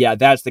be,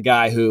 that's the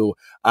guy who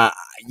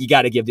you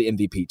got to give the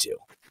MVP to.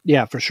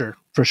 Yeah, for sure.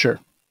 For sure.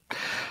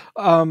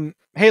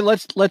 Hey,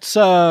 let's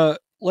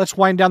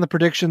wind down the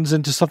predictions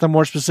into something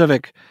more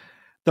specific.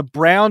 The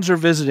Browns are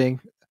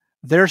visiting.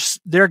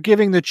 They're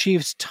giving the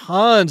Chiefs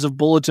tons of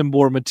bulletin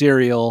board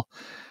material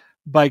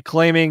by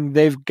claiming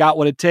they've got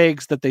what it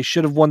takes, that they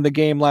should have won the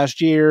game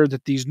last year,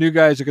 that these new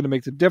guys are going to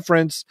make the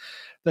difference,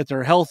 that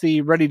they're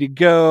healthy, ready to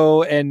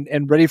go, and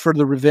ready for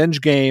the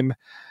revenge game.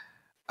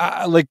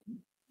 Like,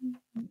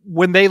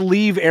 when they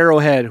leave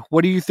Arrowhead,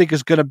 what do you think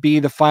is going to be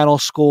the final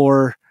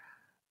score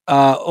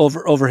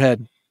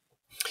overhead?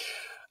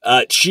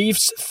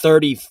 Chiefs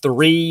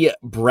 33,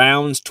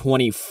 Browns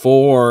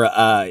 24.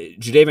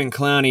 Jadeveon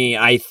Clowney,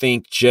 I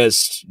think,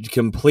 just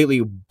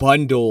completely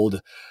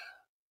bundled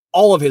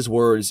all of his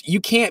words.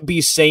 You can't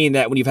be saying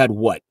that when you've had,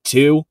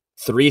 2-3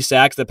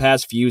 sacks the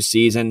past few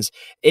seasons.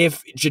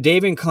 If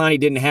Jadeveon Clowney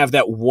didn't have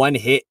that one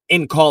hit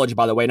in college,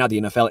 by the way, not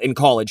the NFL, in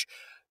college,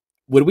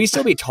 would we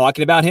still be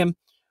talking about him?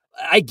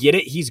 I get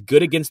it. He's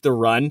good against the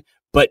run,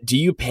 but do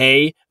you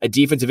pay a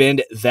defensive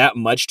end that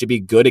much to be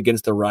good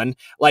against the run?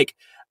 Like,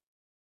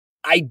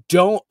 I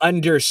don't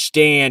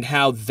understand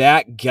how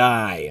that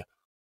guy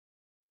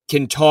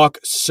can talk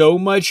so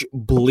much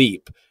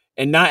bleep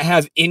and not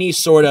have any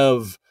sort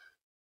of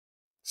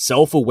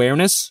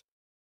self-awareness.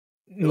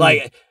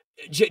 Like,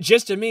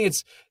 just to me,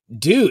 it's,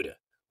 dude,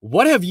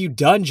 what have you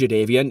done,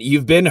 Jadeveon?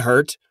 You've been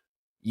hurt.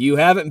 You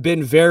haven't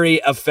been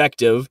very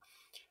effective.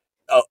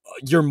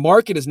 Your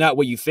market is not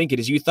what you think it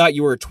is. You thought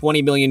you were a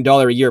 $20 million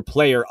a year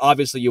player.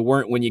 Obviously, you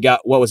weren't when you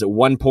got,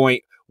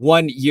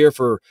 1.1 year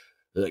for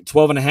like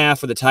 12.5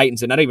 for the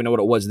Titans, and I don't even know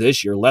what it was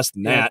this year, less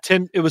than that.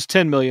 It was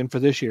 $10 million for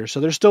this year, so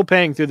they're still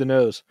paying through the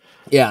nose.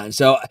 Yeah, and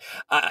so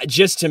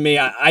just to me,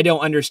 I don't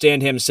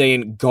understand him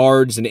saying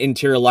guards and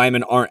interior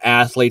linemen aren't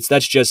athletes.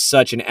 That's just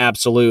such an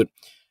absolute,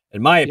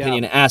 in my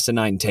opinion,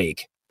 asinine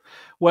take.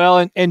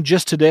 Well, and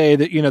just today,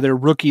 that their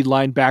rookie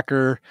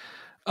linebacker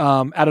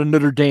out of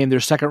Notre Dame, their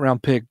second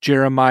round pick,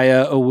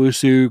 Jeremiah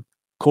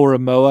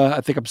Owusu-Koramoah. I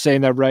think I'm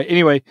saying that right.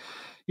 Anyway,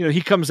 he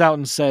comes out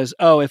and says,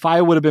 "Oh, if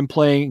I would have been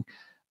playing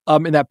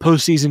in that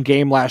postseason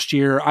game last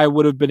year, I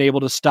would have been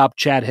able to stop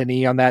Chad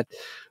Henne on that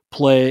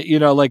play."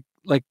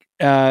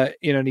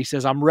 And he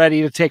says, "I'm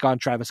ready to take on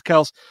Travis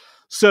Kelce."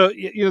 So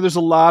there's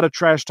a lot of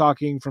trash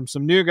talking from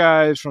some new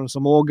guys, from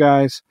some old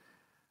guys.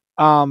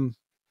 I'm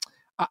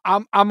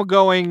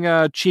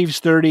going Chiefs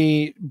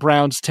 30,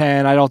 Browns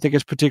 10. I don't think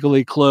it's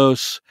particularly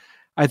close.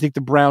 I think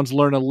the Browns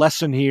learn a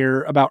lesson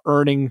here about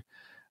earning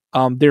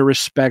their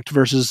respect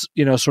versus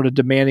sort of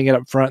demanding it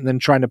up front and then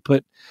trying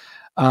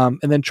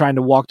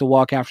to walk the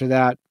walk after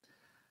that.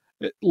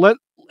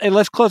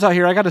 let's close out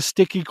here. I got a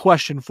sticky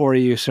question for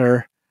you,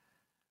 sir.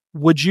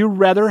 Would you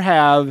rather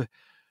have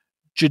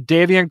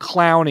Jadeveon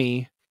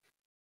Clowney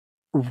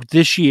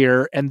this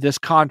year and this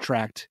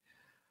contract,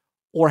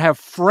 or have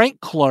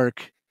Frank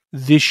Clark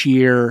this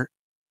year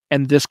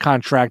and this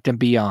contract and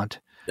beyond?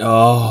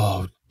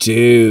 Oh,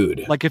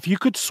 dude. Like, if you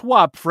could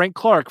swap Frank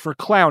Clark for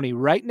Clowney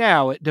right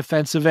now at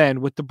defensive end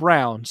with the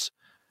Browns,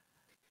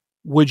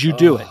 would you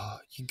do it?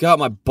 You got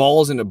my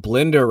balls in a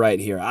blender right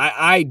here.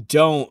 I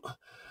don't.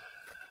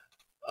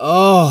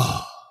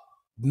 Oh,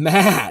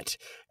 Matt.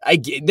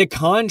 The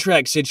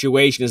contract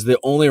situation is the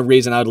only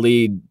reason I'd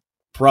lead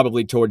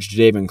probably towards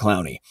Jadeveon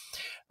Clowney.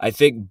 I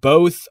think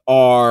both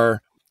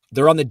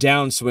they're on the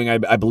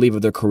downswing, I believe,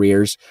 of their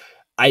careers.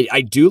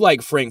 I do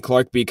like Frank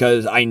Clark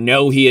because I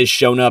know he has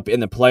shown up in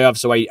the playoffs,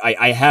 so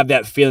I have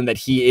that feeling that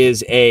he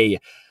is a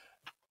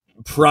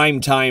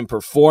primetime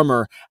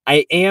performer.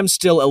 I am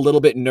still a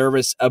little bit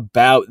nervous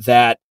about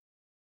that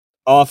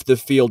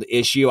off-the-field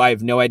issue. I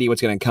have no idea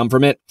what's going to come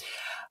from it.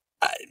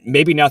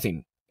 Maybe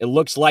nothing. It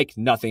looks like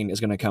nothing is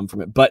going to come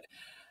from it, but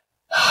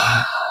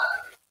I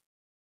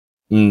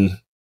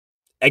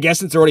guess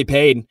since it's already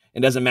paid, it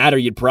doesn't matter.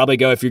 You'd probably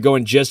go, if you're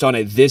going just on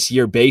a this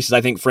year basis,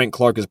 I think Frank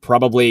Clark is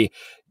probably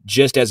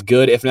just as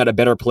good, if not a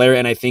better player,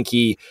 and I think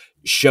he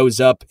shows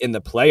up in the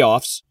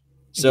playoffs.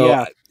 So,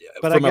 yeah,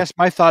 but I guess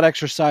my thought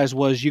exercise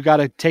was you got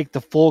to take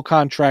the full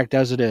contract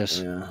as it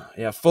is.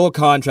 Yeah, full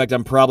contract.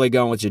 I'm probably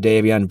going with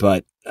Jadeveon,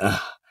 but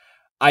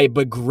I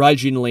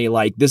begrudgingly,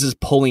 like, this is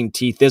pulling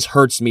teeth. This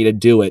hurts me to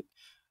do it,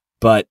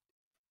 but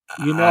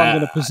I'm going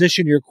to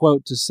position your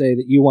quote to say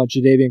that you want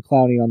Jadeveon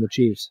Clowney on the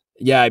Chiefs.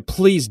 Yeah,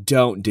 please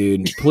don't,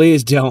 dude.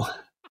 Please don't.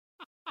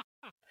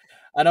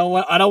 I don't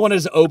want to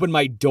just open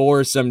my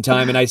door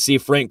sometime and I see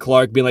Frank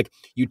Clark being like,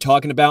 "You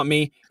talking about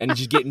me?" and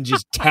just getting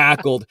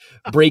tackled,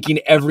 breaking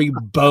every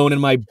bone in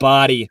my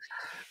body.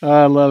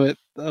 I love it.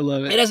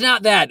 It is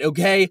not that,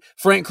 okay?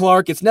 Frank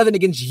Clark, it's nothing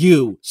against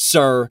you,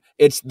 sir.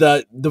 It's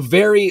the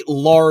very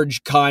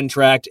large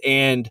contract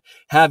and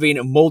having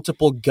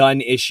multiple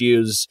gun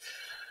issues.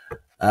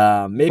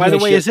 Maybe by the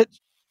way, is it?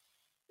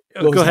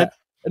 Go ahead.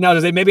 No,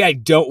 maybe I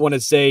don't want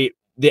to say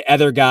the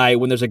other guy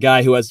when there's a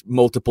guy who has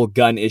multiple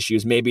gun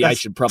issues. Maybe I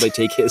should probably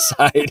take his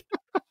side.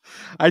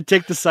 I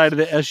take the side of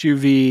the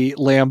SUV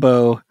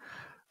Lambo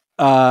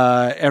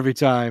every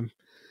time.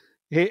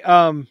 Hey,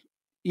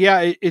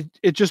 yeah,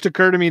 it just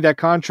occurred to me that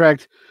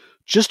contract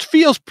just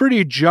feels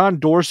pretty John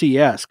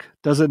Dorsey-esque,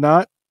 does it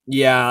not?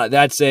 Yeah,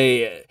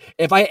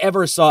 if I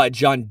ever saw a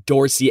John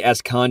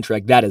Dorsey-esque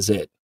contract, that is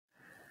it.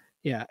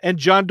 Yeah, and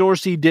John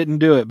Dorsey didn't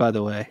do it, by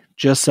the way.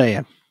 Just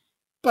saying.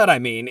 But I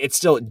mean, it's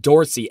still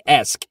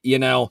Dorsey-esque, you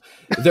know?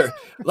 They're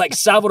like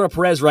Salvador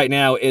Perez right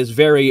now is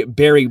very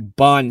Barry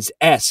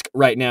Bonds-esque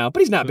right now,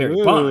 but he's not Barry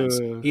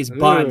Bonds. He's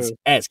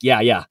Bonds-esque.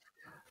 Yeah.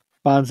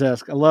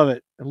 Bonds-esque. I love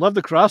it. I love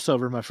the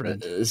crossover, my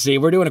friend. See,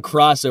 we're doing a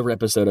crossover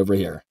episode over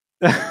here.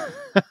 All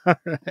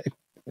right.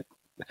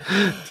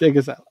 Take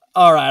us out.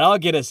 All right, I'll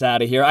get us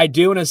out of here. I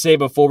do want to say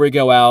before we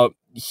go out,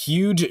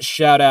 huge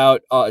shout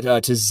out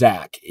to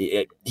Zach.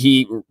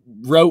 He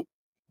wrote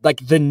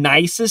like the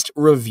nicest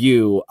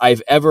review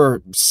I've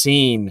ever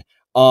seen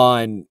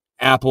on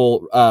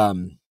Apple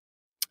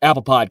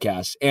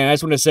Podcasts. And I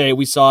just want to say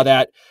we saw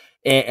that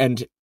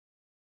and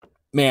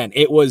man,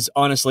 it was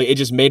honestly, it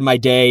just made my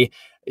day.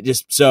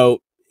 So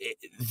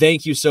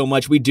thank you so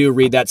much. We do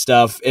read that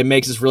stuff. It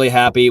makes us really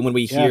happy when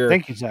we hear.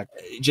 Thank you, Zach.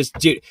 Just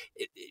dude,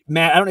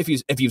 Matt, I don't know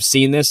if you've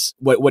seen this,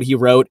 what he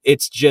wrote.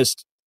 It's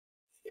just,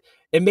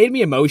 it made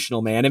me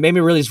emotional, man. It made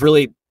me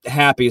really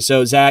happy.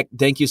 So Zach,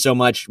 thank you so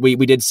much. We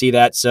did see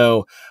that.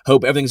 So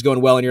hope everything's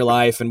going well in your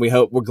life, and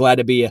we're glad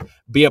to be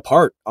a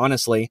part,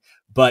 honestly.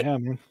 But yeah,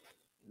 man.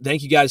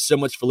 Thank you guys so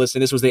much for listening.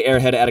 This was the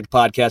Airhead Addict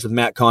Podcast with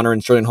Matt Connor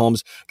and Sterling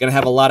Holmes. Going to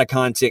have a lot of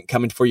content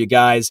coming for you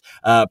guys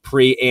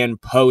pre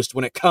and post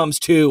when it comes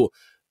to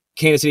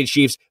Kansas City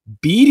Chiefs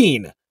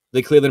beating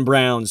the Cleveland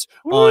Browns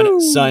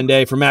on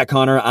Sunday. For Matt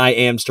Connor, I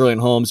am Sterling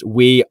Holmes.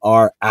 We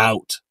are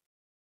out.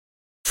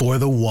 For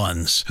the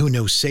ones who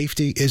know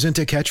safety isn't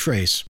a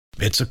catchphrase,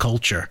 it's a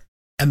culture.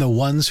 And the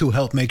ones who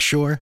help make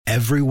sure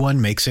everyone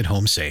makes it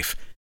home safe.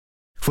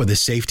 For the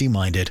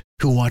safety-minded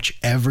who watch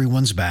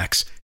everyone's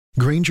backs,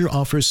 Grainger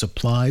offers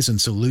supplies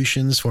and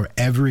solutions for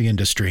every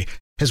industry,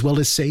 as well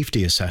as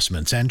safety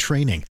assessments and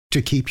training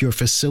to keep your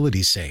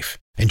facilities safe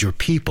and your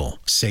people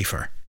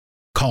safer.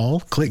 Call,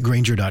 click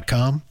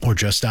Grainger.com, or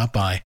just stop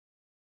by.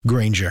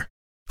 Grainger,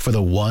 for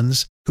the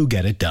ones who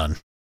get it done.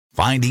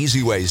 Find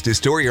easy ways to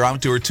store your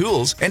outdoor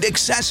tools and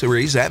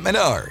accessories at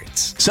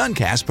Menards.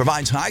 Suncast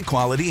provides high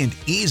quality and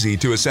easy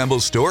to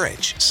assemble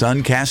storage.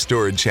 Suncast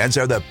storage sheds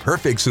are the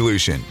perfect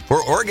solution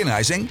for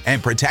organizing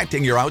and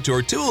protecting your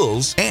outdoor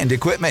tools and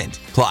equipment.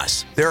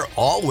 Plus, their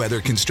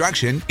all-weather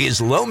construction is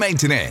low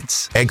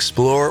maintenance.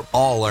 Explore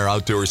all our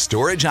outdoor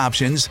storage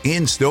options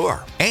in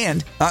store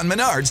and on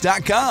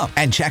Menards.com.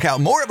 And check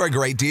out more of our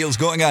great deals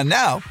going on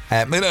now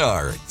at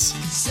Menards.